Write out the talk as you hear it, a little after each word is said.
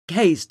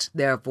haste,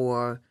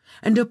 therefore,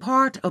 and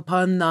depart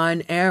upon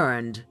thine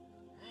errand.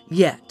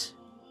 Yet,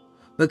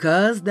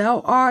 because thou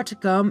art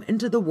come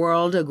into the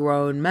world a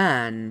grown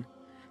man,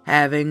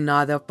 having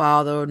neither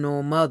father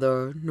nor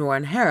mother nor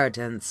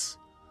inheritance,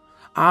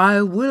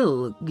 I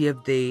will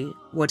give thee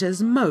what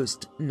is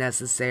most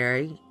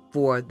necessary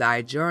for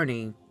thy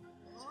journey."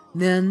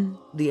 Then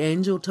the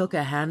angel took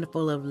a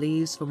handful of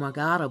leaves from a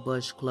gada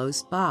bush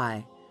close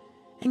by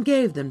and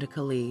gave them to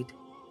Khaled.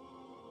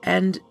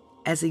 And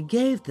as he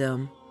gave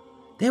them,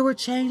 they were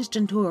changed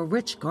into a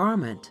rich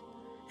garment,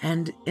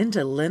 and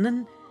into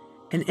linen,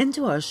 and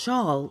into a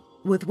shawl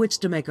with which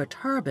to make a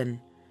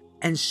turban,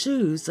 and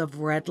shoes of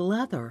red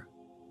leather.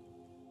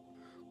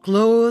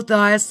 "Clothe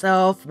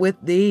thyself with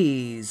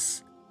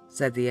these,"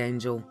 said the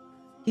angel.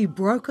 He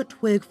broke a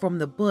twig from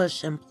the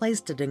bush and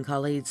placed it in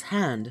Khaled's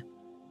hand.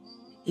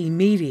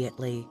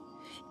 Immediately,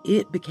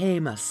 it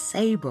became a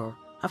saber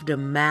of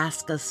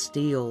Damascus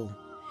steel,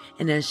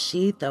 in a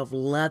sheath of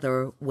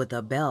leather with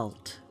a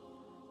belt.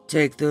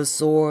 "Take this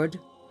sword,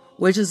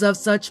 which is of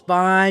such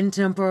fine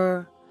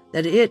temper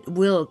that it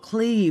will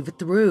cleave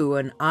through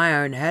an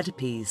iron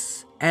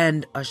headpiece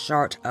and a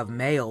shirt of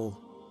mail.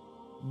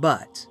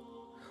 But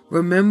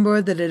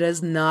remember that it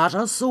is not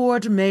a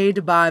sword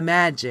made by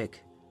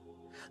magic.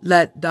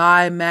 Let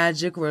thy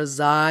magic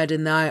reside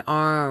in thy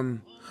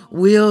arm.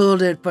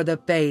 Wield it for the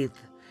faith,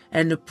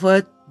 and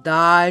put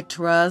thy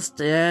trust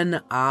in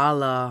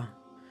Allah."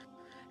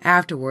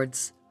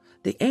 Afterwards,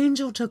 the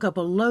angel took up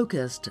a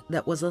locust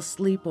that was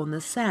asleep on the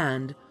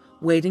sand,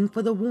 waiting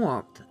for the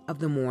warmth of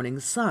the morning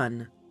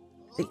sun.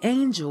 The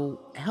angel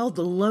held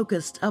the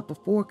locust up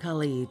before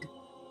Khaled,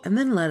 and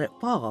then let it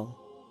fall.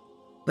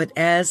 But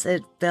as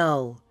it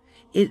fell,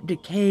 it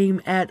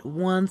became at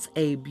once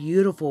a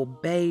beautiful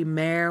bay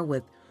mare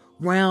with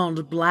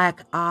round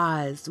black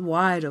eyes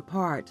wide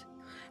apart,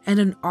 and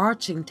an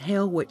arching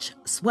tail which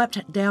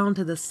swept down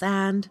to the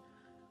sand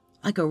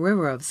like a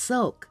river of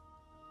silk.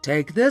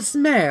 "Take this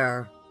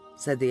mare,"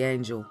 said the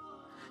angel.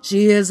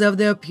 "She is of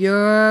the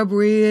pure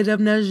breed of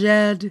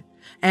Najd,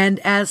 and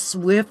as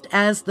swift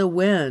as the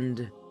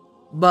wind,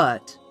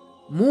 but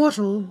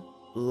mortal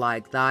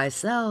like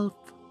thyself."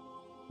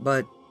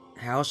 "But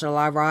how shall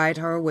I ride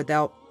her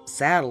without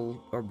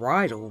saddle or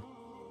bridle?"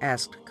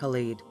 asked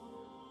Khaled.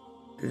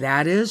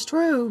 "That is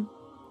true,"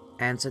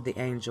 answered the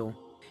angel.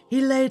 He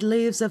laid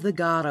leaves of the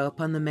gada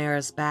upon the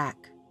mare's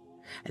back,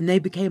 and they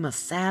became a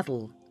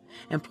saddle,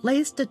 and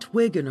placed a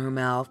twig in her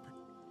mouth,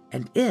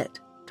 and it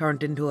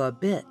turned into a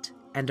bit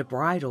and a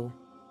bridle.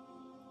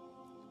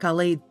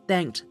 Khaled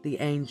thanked the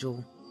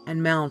angel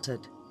and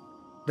mounted.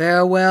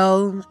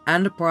 "Farewell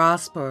and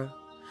prosper,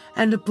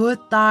 and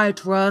put thy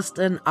trust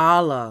in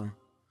Allah,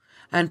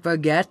 and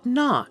forget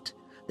not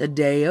the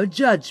day of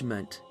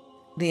judgment,"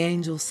 the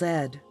angel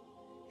said,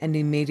 and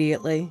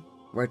immediately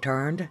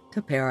returned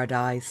to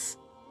paradise.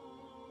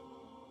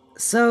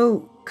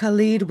 So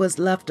Khaled was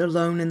left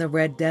alone in the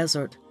Red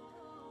Desert,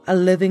 a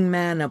living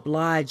man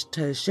obliged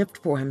to shift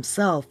for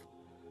himself,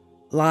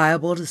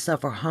 liable to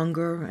suffer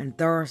hunger and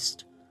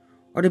thirst,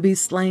 or to be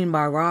slain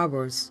by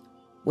robbers,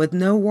 with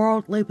no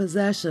worldly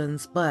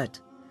possessions but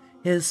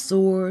his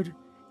sword,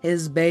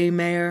 his bay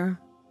mare,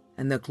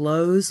 and the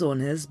clothes on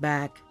his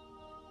back.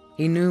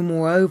 He knew,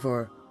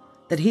 moreover,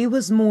 that he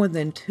was more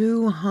than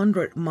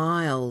 200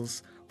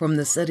 miles from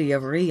the city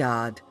of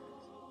Riyadh,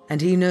 and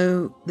he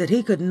knew that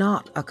he could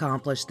not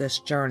accomplish this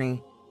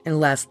journey in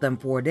less than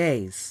 4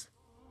 days.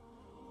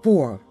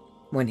 For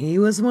when he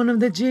was one of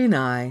the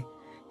genii,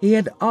 he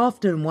had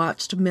often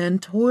watched men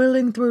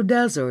toiling through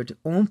desert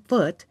on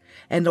foot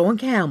and on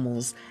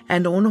camels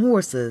and on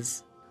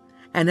horses,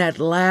 and had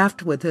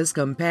laughed with his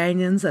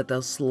companions at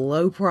the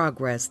slow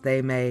progress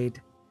they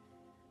made.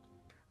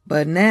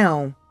 But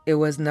now it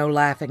was no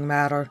laughing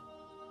matter,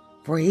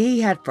 for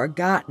he had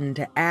forgotten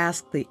to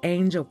ask the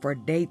angel for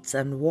dates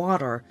and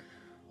water,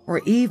 or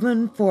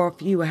even for a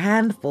few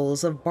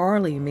handfuls of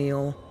barley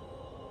meal.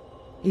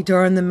 He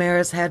turned the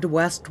mare's head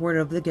westward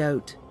of the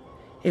goat,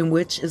 in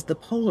which is the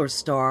polar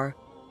star,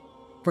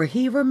 for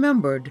he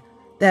remembered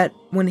that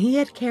when he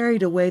had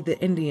carried away the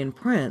Indian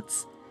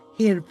prince,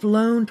 he had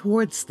flown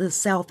towards the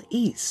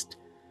southeast,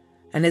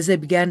 and as he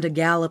began to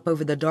gallop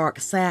over the dark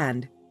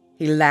sand,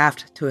 he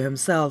laughed to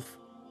himself.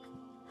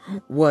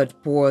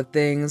 "What poor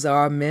things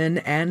are men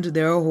and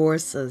their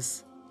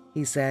horses,"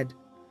 he said.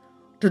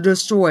 "To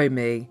destroy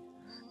me,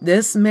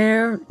 this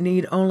mare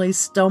need only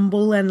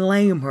stumble and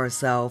lame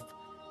herself,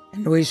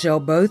 and we shall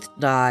both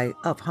die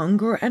of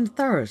hunger and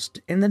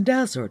thirst in the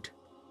desert."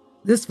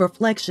 This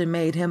reflection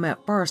made him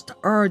at first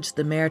urge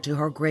the mare to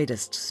her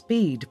greatest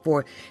speed,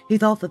 for he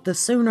thought that the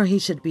sooner he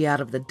should be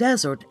out of the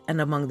desert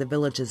and among the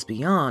villages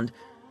beyond,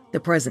 the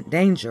present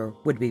danger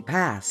would be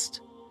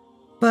past.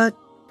 But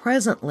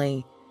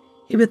presently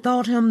he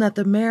bethought him that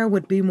the mare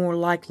would be more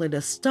likely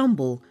to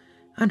stumble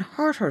and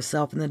hurt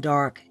herself in the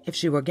dark if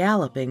she were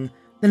galloping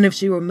than if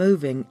she were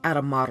moving at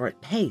a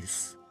moderate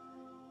pace.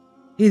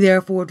 He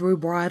therefore drew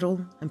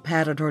bridle and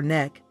patted her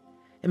neck,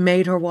 and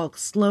made her walk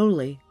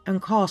slowly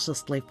and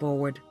cautiously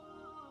forward.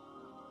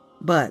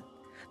 But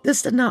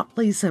this did not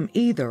please him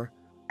either,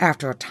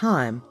 After a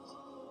time,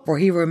 for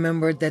he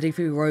remembered that if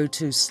he rode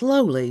too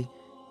slowly,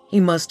 he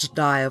must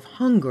die of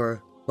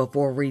hunger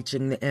before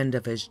reaching the end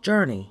of his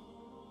journey.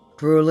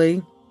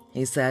 "Truly,"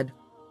 he said,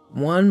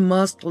 "one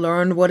must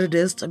learn what it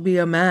is to be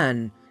a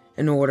man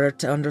in order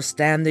to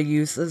understand the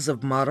uses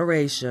of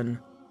moderation.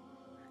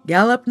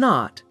 Gallop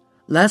not,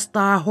 lest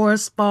thy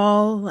horse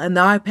fall and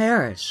thou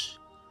perish,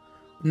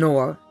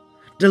 nor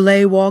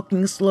delay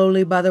walking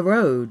slowly by the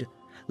road,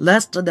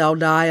 lest thou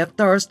die of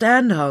thirst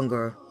and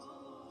hunger.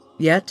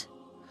 Yet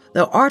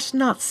thou art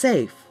not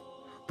safe,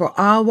 for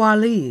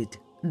Al-Walid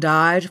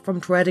died from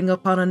treading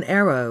upon an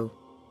arrow,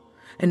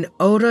 and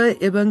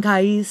Oda ibn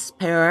Qais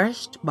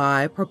perished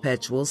by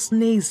perpetual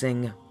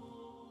sneezing.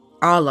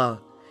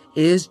 Allah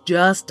is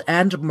just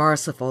and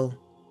merciful.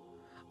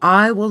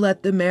 I will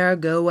let the mare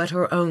go at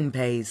her own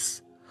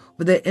pace,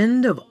 for the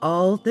end of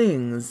all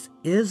things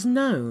is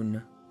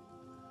known."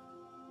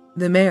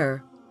 The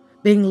mare,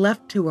 being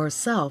left to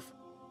herself,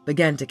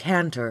 began to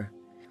canter,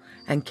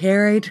 and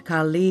carried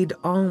Khaled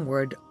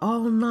onward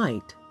all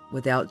night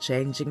without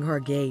changing her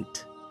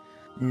gait.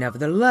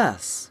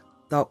 "Nevertheless,"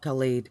 thought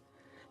Khaled,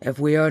 "if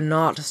we are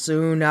not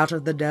soon out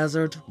of the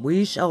desert,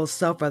 we shall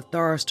suffer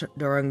thirst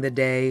during the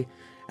day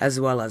as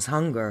well as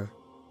hunger."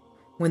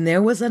 When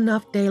there was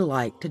enough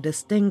daylight to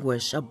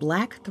distinguish a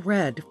black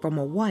thread from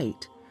a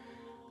white,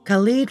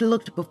 Khaled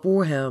looked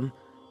before him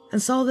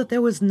and saw that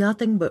there was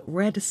nothing but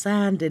red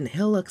sand in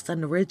hillocks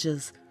and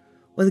ridges,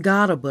 with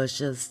gada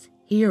bushes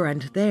here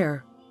and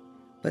there,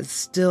 but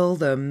still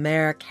the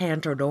mare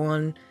cantered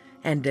on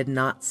and did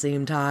not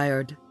seem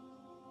tired.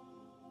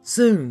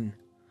 Soon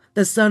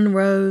the sun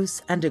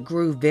rose and it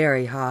grew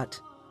very hot,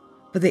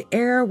 for the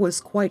air was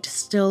quite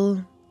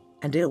still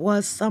and it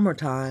was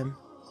summertime.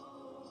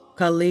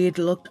 Khaled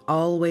looked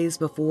always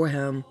before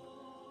him,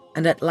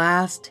 and at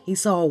last he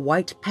saw a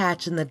white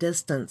patch in the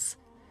distance,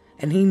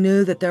 and he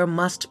knew that there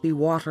must be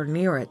water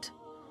near it,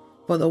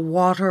 for the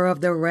water of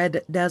the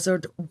red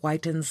desert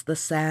whitens the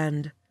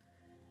sand.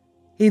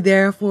 He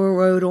therefore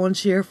rode on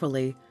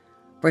cheerfully,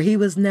 for he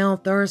was now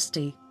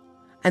thirsty,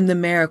 and the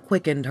mare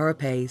quickened her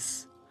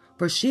pace,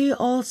 for she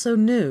also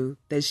knew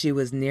that she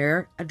was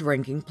near a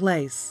drinking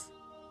place.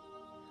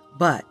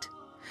 But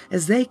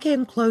as they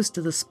came close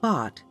to the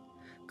spot,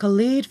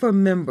 Khaled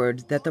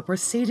remembered that the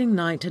preceding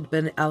night had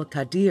been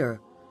Al-Qadir,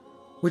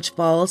 which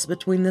falls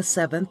between the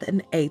 7th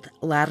and 8th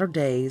latter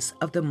days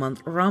of the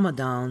month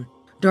Ramadan,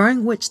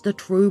 during which the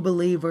true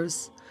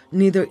believers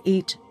neither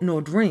eat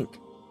nor drink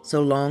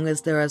so long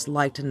as there is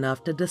light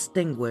enough to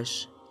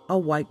distinguish a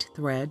white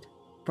thread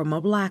from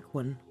a black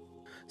one.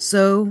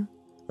 So,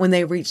 when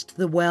they reached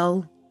the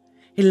well,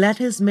 he let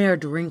his mare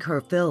drink her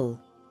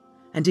fill,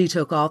 and he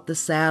took off the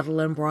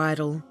saddle and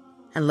bridle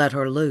and let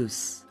her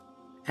loose,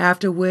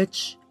 after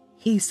which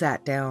he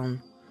sat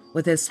down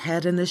with his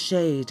head in the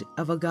shade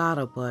of a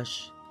gada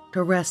bush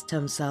to rest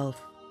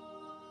himself.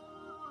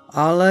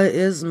 "Allah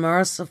is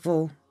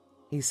merciful,"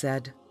 he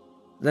said.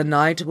 "The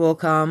night will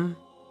come,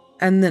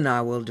 and then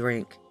I will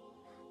drink,"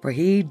 for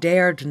he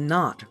dared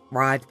not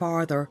ride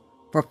farther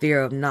for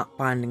fear of not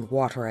finding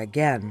water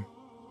again.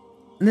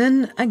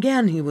 Then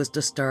again he was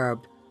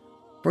disturbed,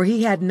 for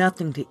he had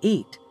nothing to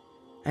eat,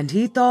 and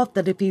he thought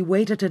that if he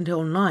waited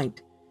until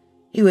night,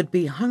 he would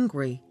be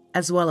hungry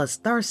as well as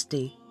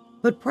thirsty.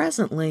 But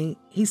presently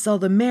he saw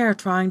the mare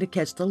trying to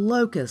catch the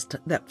locust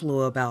that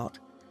flew about.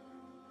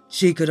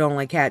 She could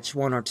only catch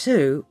one or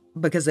two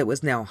because it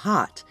was now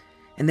hot,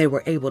 and they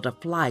were able to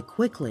fly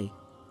quickly.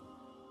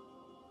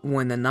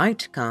 "When the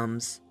night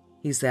comes,"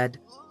 he said,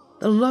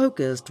 "the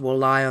locust will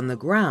lie on the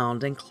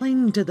ground and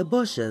cling to the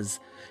bushes,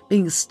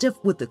 being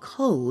stiff with the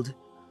cold,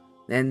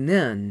 and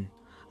then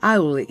I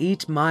will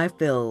eat my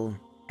fill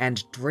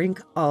and drink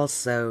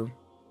also."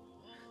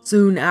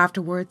 Soon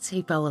afterwards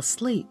he fell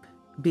asleep,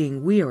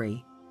 being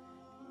weary,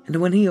 and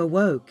when he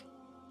awoke,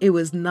 it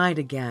was night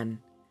again,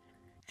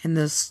 and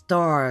the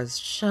stars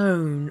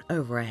shone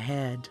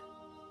overhead.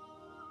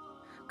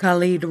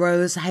 Khaled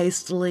rose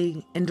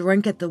hastily and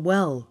drank at the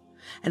well,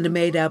 and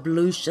made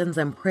ablutions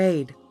and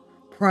prayed,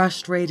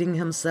 prostrating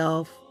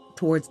himself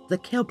towards the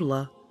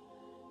Qibla.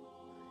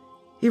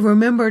 He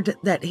remembered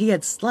that he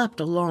had slept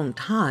a long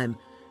time,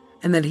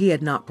 and that he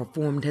had not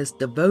performed his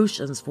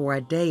devotions for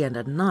a day and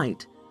a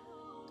night,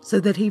 so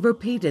that he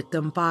repeated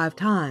them 5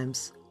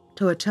 times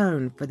to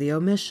atone for the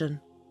omission.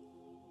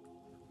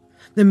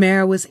 The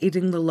mare was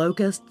eating the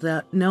locusts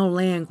that now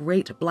lay in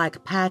great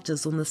black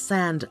patches on the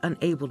sand,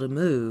 unable to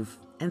move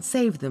and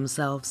save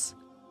themselves.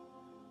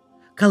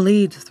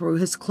 Khaled threw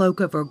his cloak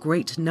over a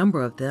great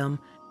number of them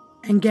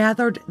and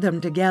gathered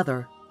them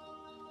together.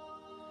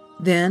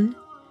 Then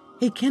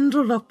he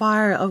kindled a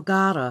fire of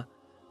gada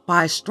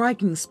by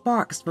striking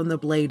sparks from the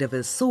blade of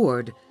his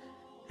sword,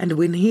 and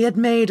when he had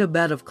made a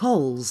bed of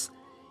coals,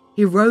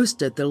 he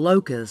roasted the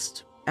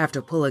locust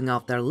after pulling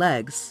off their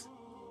legs,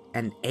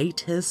 and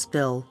ate his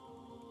fill.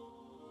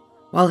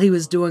 While he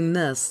was doing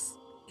this,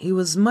 he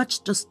was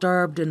much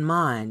disturbed in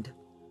mind.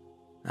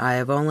 "I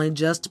have only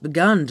just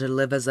begun to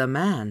live as a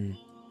man,"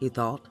 he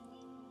thought.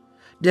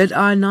 Did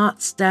I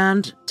not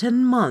stand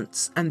 10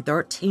 months and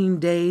 13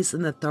 days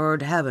in the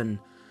third heaven,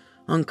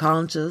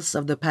 unconscious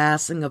of the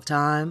passing of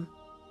time?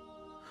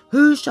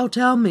 Who shall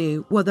tell me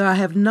whether I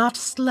have not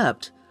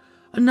slept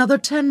another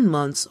 10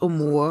 months or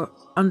more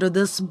under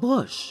this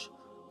bush,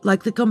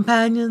 like the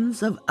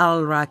companions of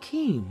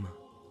Al-Rakim?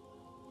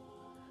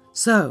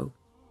 So,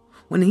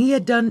 when he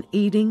had done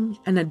eating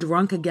and had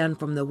drunk again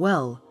from the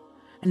well,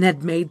 and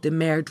had made the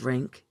mare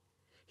drink,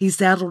 he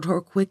saddled her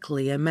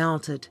quickly and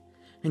mounted,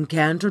 and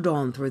cantered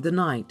on through the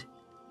night,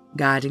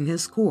 guiding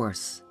his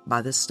course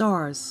by the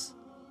stars.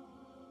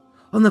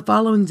 On the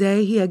following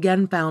day he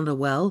again found a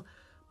well,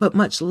 but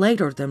much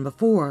later than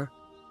before,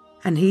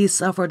 and he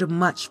suffered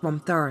much from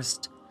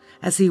thirst,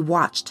 as he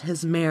watched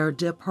his mare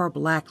dip her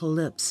black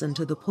lips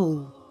into the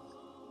pool.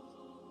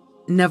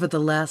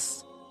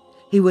 Nevertheless,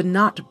 he would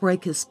not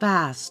break his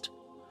fast,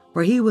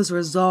 for he was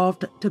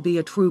resolved to be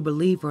a true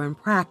believer in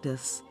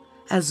practice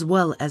as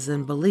well as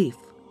in belief.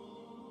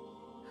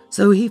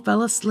 So he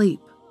fell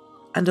asleep,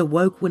 and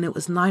awoke when it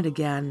was night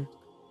again,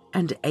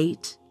 and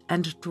ate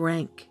and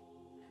drank.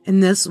 In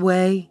this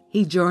way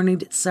he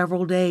journeyed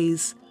several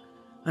days,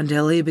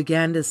 until he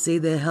began to see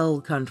the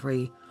hill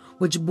country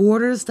which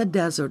borders the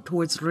desert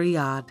towards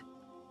Riyadh,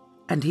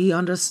 and he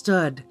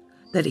understood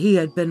that he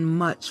had been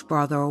much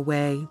farther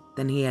away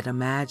than he had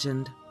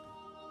imagined.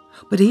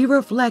 But he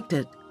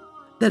reflected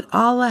that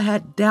Allah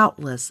had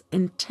doubtless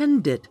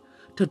intended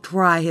to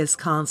try his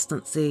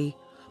constancy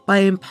by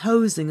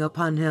imposing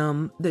upon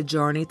him the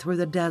journey through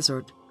the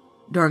desert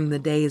during the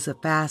days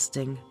of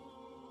fasting.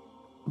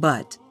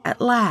 But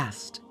at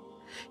last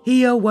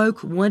he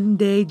awoke one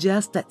day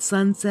just at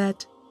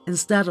sunset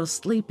instead of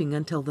sleeping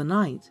until the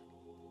night.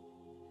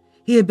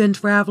 He had been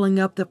traveling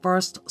up the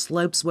first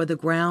slopes where the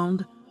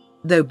ground,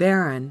 though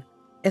barren,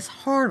 is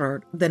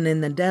harder than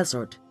in the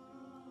desert,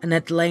 and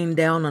had lain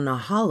down in a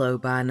hollow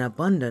by an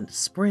abundant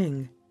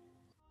spring.